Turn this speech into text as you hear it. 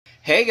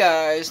Hey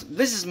guys,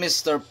 this is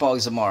Mr.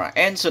 Pogzamora,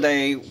 and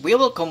today we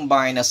will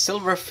combine a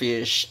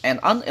Silverfish and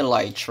an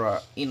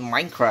Elytra in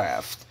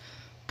Minecraft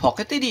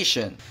Pocket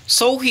Edition.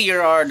 So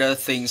here are the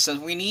things that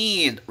we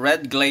need: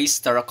 red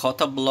glazed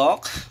terracotta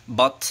block,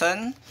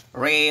 button,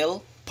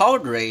 rail,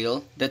 powered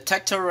rail,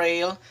 detector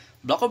rail,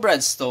 block of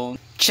redstone,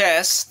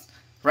 chest,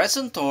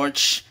 redstone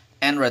torch,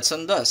 and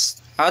redstone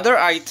dust. Other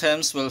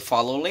items will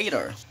follow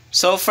later.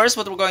 So first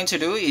what we're going to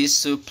do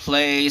is to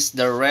place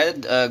the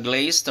red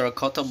glazed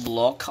terracotta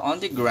block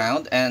on the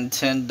ground, and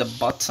then the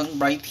button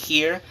right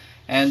here,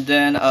 and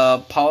then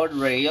powered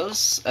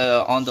rails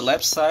on the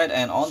left side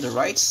and on the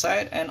right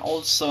side, and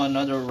also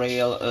another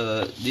rail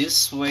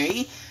this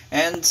way.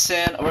 And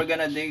then we're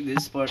gonna dig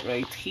this part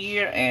right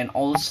here, and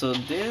also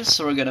this.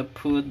 We're gonna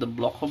put the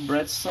block of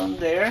redstone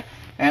there,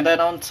 and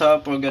then on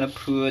top we're gonna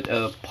put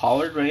a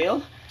powered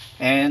rail.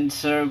 And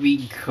there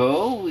we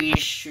go. We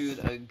should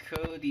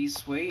go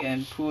this way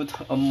and put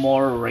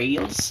more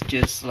rails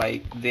just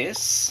like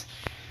this.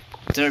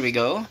 There we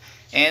go.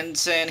 And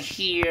then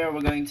here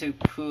we're going to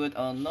put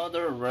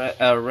another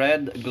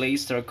red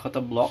glazed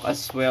terracotta block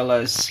as well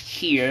as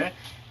here.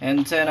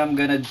 And then I'm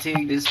gonna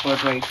dig this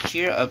part right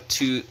here up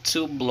to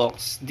 2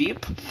 blocks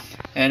deep.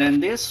 And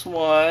then this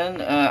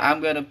one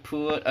I'm gonna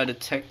put a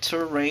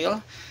detector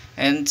rail.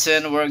 And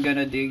then we're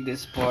gonna dig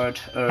this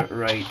part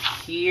right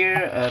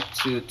here up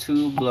to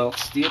 2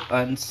 blocks deep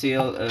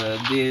until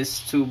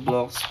these 2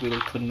 blocks will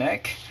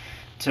connect.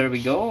 There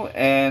we go.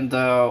 And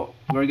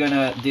we're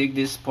gonna dig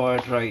this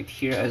part right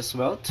here as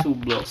well, 2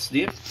 blocks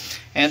deep.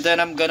 And then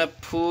I'm gonna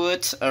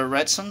put a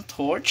redstone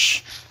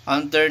torch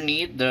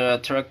underneath the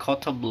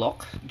terracotta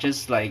block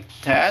just like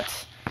that.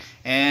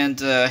 And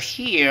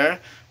here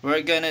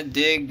we're gonna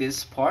dig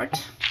this part.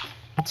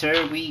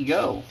 There we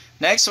go.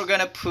 Next we're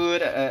gonna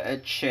put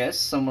a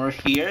chest somewhere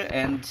here,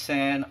 and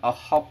then a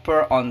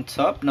hopper on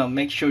top. Now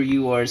make sure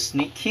you are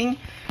sneaking,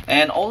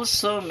 and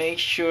also make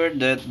sure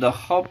that the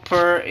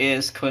hopper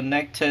is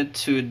connected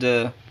to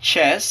the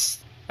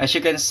chest. As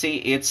you can see,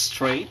 it's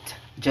straight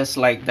just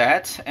like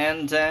that.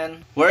 And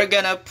then we're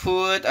gonna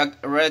put a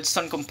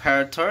redstone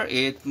comparator.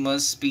 It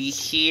must be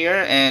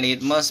here and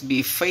it must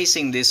be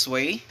facing this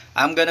way.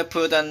 I'm gonna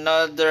put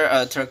another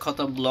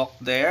terracotta block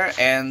there,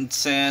 and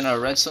then a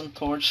redstone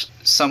torch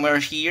somewhere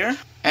here.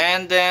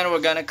 And then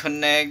we're gonna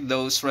connect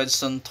those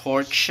redstone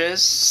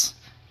torches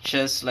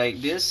just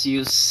like this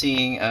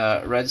using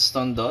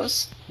redstone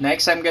dust.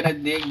 Next I'm gonna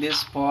dig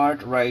this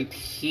part right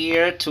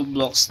here 2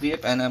 blocks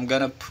deep, and I'm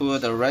gonna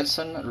put a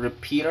redstone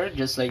repeater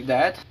just like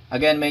that.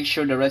 Again, make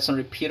sure the redstone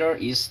repeater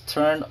is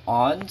turned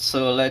on.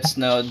 So let's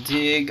now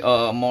dig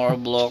more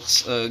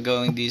blocks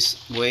going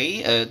this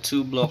way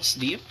 2 blocks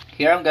deep.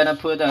 Here I'm gonna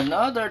put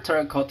another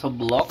terracotta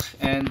block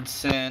and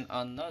then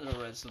another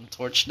redstone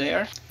torch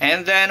there.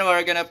 And then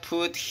we're gonna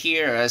put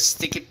here a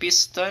sticky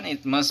piston.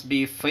 It must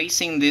be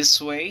facing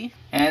this way.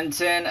 And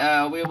then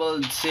we will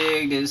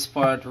dig this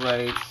part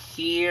right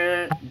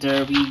here.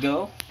 There we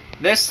go.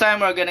 This time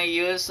we're gonna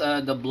use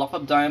the block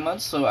of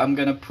diamonds. So I'm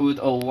gonna put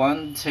a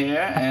 1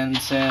 there, and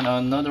then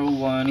another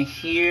one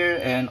here,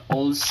 and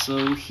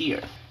also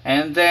here.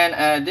 And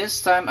then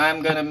this time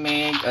I'm gonna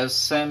make a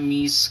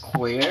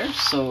semi-square,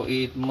 so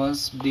it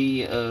must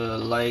be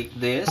like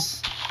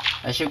this.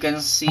 As you can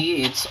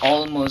see, it's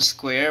almost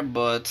square,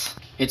 but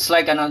it's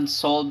like an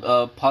unsolved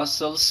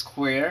puzzle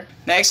square.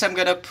 Next I'm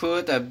gonna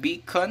put a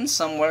beacon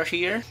somewhere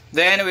here.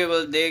 Then we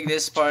will dig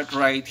this part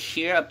right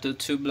here up to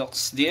 2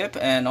 blocks deep,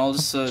 and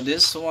also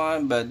this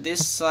one, but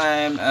this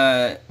time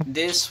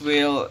this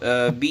will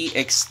be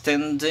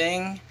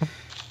extending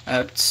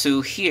up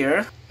to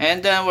here.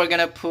 And then we're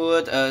gonna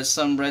put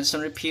some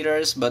redstone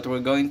repeaters, but we're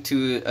going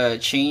to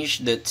change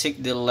the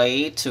tick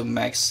delay to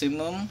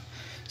maximum.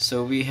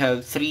 So we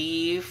have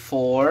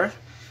 4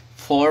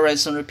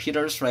 redstone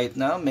repeaters right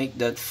now. Make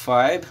that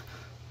 5.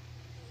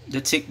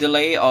 The tick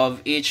delay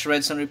of each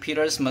redstone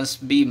repeaters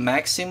must be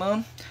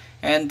maximum.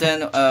 And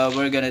then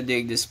we're gonna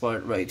dig this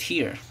part right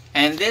here.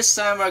 And this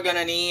time we're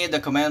gonna need the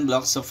command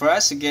block. So for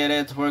us to get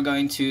it, we're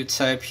going to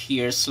type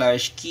here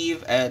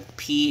 /give at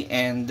p,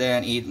 and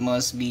then it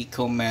must be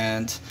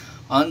command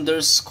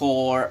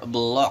underscore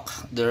block.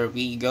 There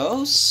we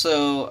go.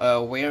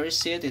 So where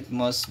is it? It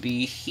must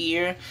be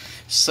here.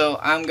 So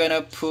I'm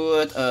gonna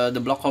put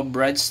the block of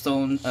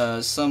redstone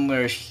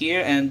somewhere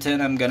here, and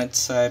then I'm gonna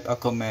type a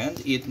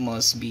command. It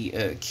must be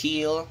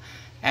kill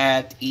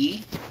at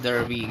e.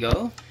 There we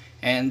go.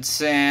 And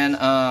then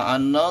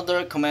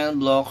another command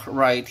block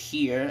right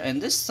here,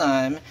 and this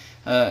time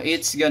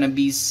it's gonna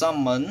be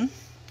summon,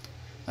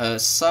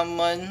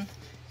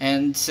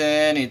 and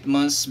then it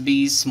must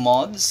be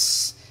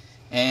smods,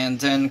 and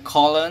then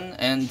colon,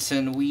 and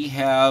then we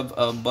have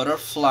a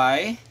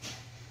butterfly.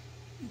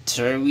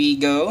 There we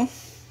go.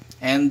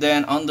 And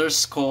then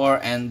underscore,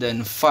 and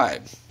then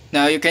 5.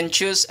 Now you can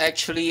choose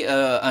actually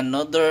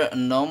another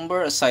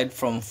number aside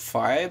from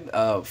 5,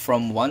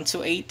 from 1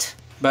 to 8.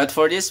 But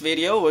for this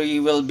video, we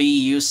will be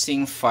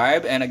using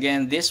 5, and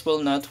again, this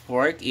will not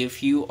work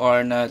if you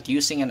are not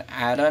using an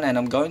add-on, and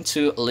I'm going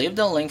to leave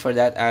the link for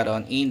that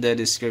add-on in the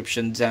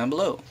description down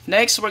below.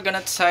 Next, we're gonna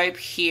type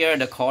here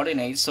the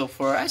coordinates. So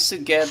for us to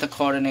get the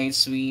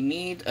coordinates, we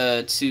need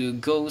to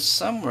go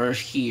somewhere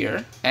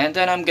here, and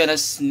then I'm gonna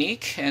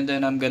sneak, and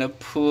then I'm gonna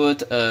put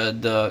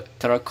the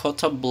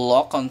terracotta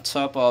block on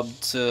top of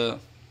the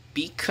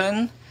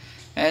beacon.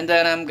 And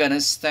then I'm gonna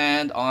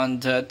stand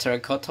on the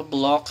terracotta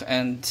block,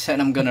 and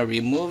then I'm gonna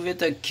remove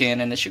it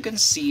again, and as you can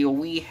see,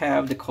 we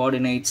have the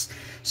coordinates.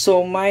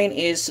 So mine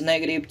is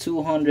negative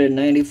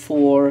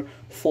 294,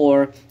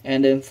 4,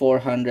 and then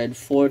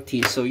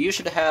 440. So you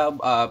should have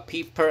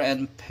paper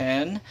and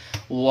pen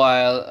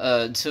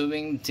while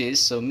doing this.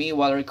 So me,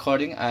 while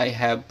recording, I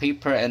have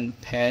paper and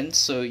pen.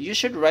 So you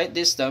should write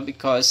this down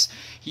because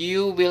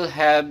you will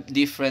have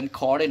different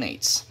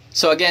coordinates.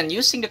 So again,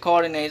 using the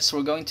coordinates,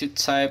 we're going to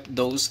type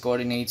those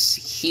coordinates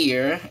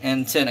here,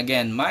 and then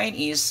again, mine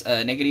is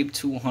negative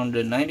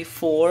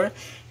 294,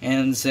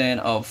 and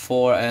then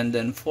 4, and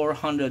then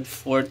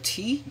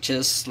 440,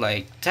 just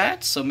like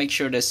that. So make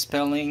sure the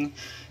spelling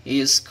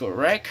is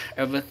correct,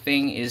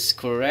 everything is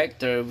correct.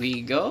 There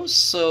we go.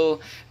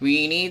 So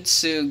we need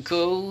to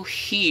go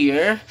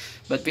here,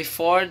 but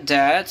before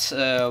that,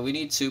 we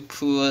need to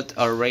put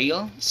a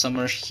rail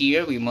somewhere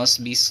here. We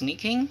must be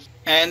sneaking.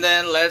 And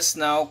then let's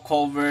now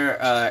cover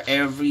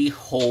every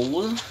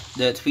hole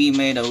that we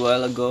made a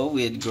while ago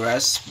with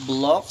grass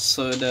blocks,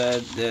 so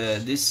that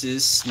this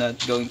is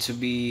not going to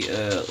be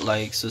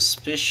like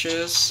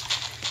suspicious.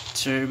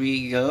 There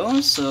we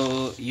go.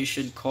 So you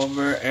should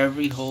cover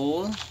every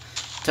hole.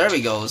 There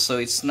we go. So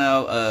it's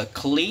now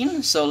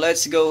clean. So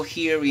let's go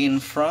here in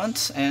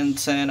front, and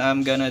then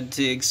I'm gonna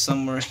dig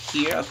somewhere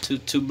here up to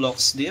 2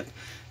 blocks deep,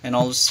 and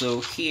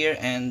also here,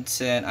 and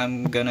then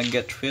I'm gonna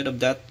get rid of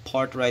that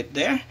part right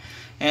there,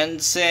 and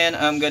then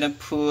I'm gonna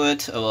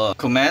put a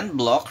command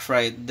block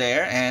right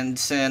there, and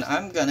then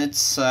I'm gonna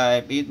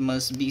type, it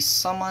must be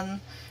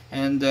summon,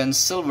 and then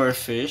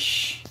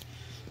silverfish.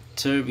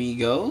 There we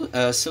go,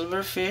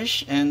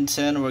 silverfish, and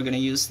then we're gonna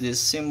use these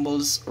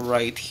symbols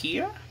right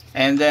here.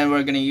 And then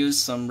we're gonna use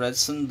some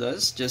redstone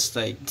dust, just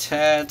like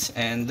that,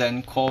 and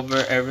then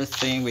cover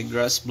everything with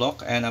grass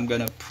block, and I'm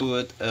gonna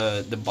put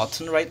the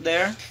button right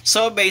there.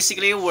 So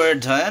basically we're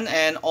done,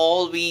 and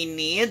all we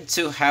need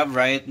to have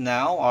right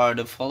now are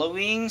the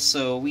following.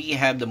 So we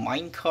have the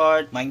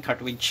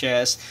minecart with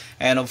chest,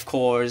 and of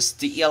course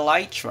the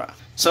elytra.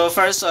 So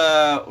first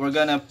we're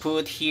gonna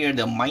put here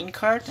the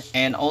minecart,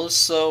 and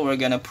also we're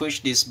gonna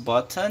push this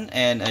button,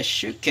 and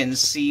as you can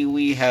see,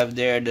 we have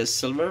there the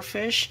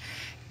silverfish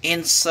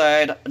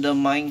inside the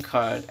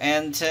minecart.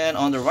 And then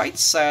on the right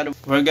side,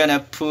 we're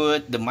gonna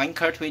put the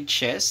minecart with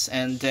chest,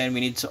 and then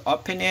we need to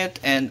open it,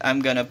 and I'm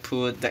gonna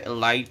put the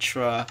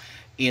elytra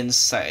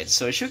inside.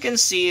 So as you can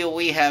see,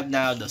 we have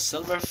now the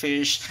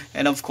silverfish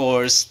and of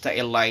course the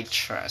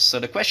elytra. So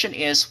the question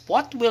is,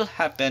 what will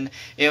happen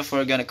if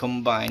we're gonna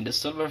combine the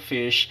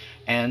silverfish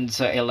and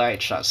the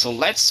elytra? So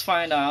let's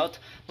find out.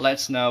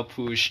 Let's now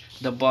push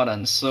the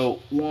button. So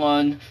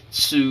 1,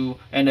 2,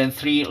 and then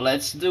 3.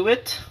 Let's do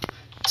it.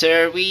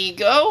 There we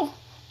go.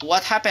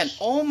 What happened?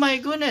 Oh my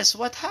goodness,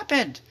 what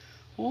happened?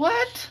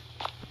 What?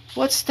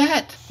 What's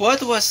that?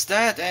 What was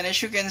that? And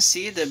as you can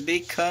see, the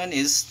beacon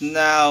is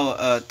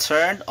now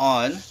turned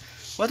on.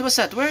 What was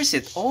that? Where is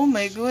it? Oh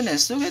my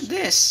goodness, look at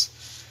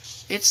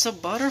this. It's a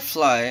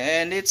butterfly,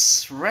 and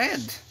it's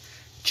red,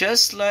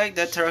 just like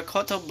the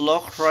terracotta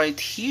block right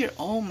here.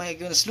 Oh my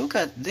goodness, look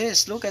at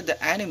this. Look at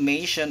the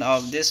animation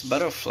of this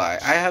butterfly.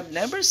 I have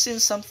never seen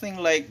something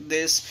like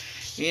this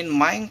in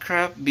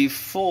Minecraft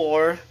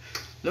before.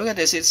 Look at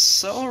this, it's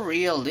so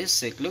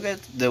realistic. Look at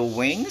the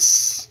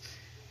wings.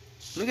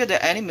 Look at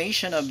the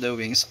animation of the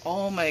wings.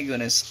 Oh my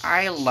goodness,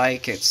 I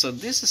like it. So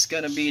this is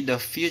gonna be the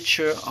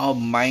future of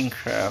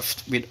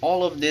Minecraft with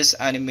all of these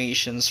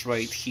animations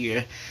right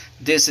here.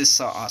 This is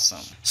so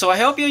awesome. So I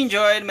hope you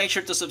enjoyed. Make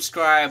sure to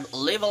subscribe,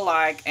 leave a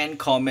like, and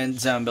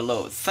comment down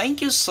below.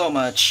 Thank you so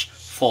much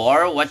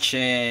for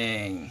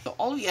watching. So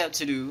all you have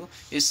to do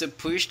is to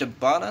push the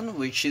button,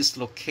 which is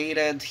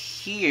located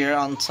here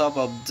on top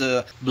of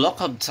the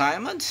block of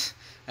diamond,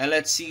 and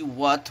let's see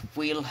what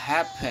will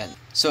happen.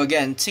 So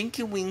again,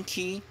 Tinky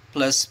Winky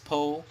plus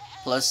Po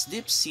plus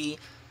Dipsy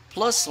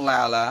plus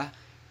Lala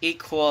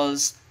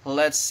equals,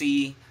 let's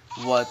see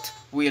what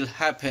will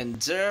happen.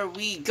 There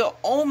we go.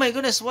 Oh my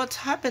goodness, what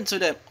happened to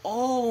them?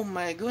 Oh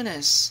my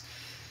goodness.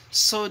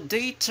 So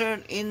they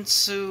turned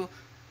into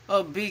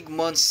a big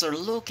monster.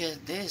 Look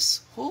at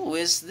this. Who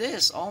is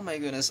this? Oh my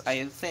goodness,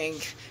 I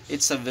think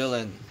it's a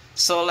villain.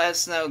 So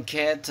let's now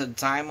get the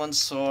diamond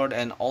sword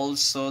and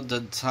also the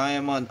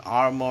diamond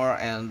armor,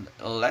 and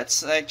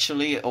let's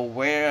actually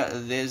wear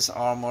this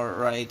armor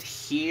right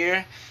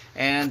here.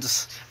 And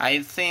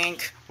I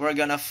think we're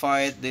gonna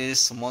fight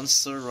this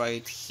monster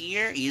right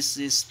here. Is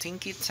this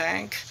Tinky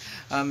Tank?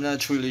 I'm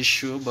not really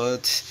sure,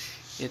 but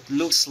it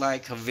looks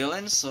like a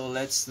villain. So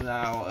let's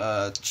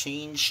now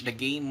change the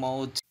game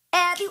mode.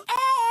 Have you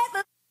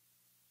ever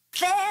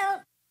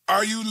felt?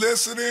 Are you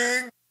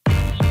listening?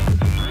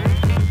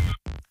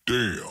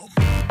 Damn.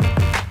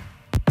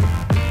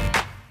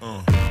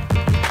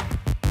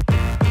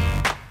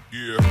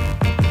 Yeah.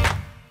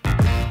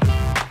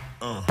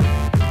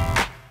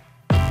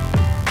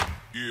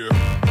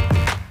 Yeah.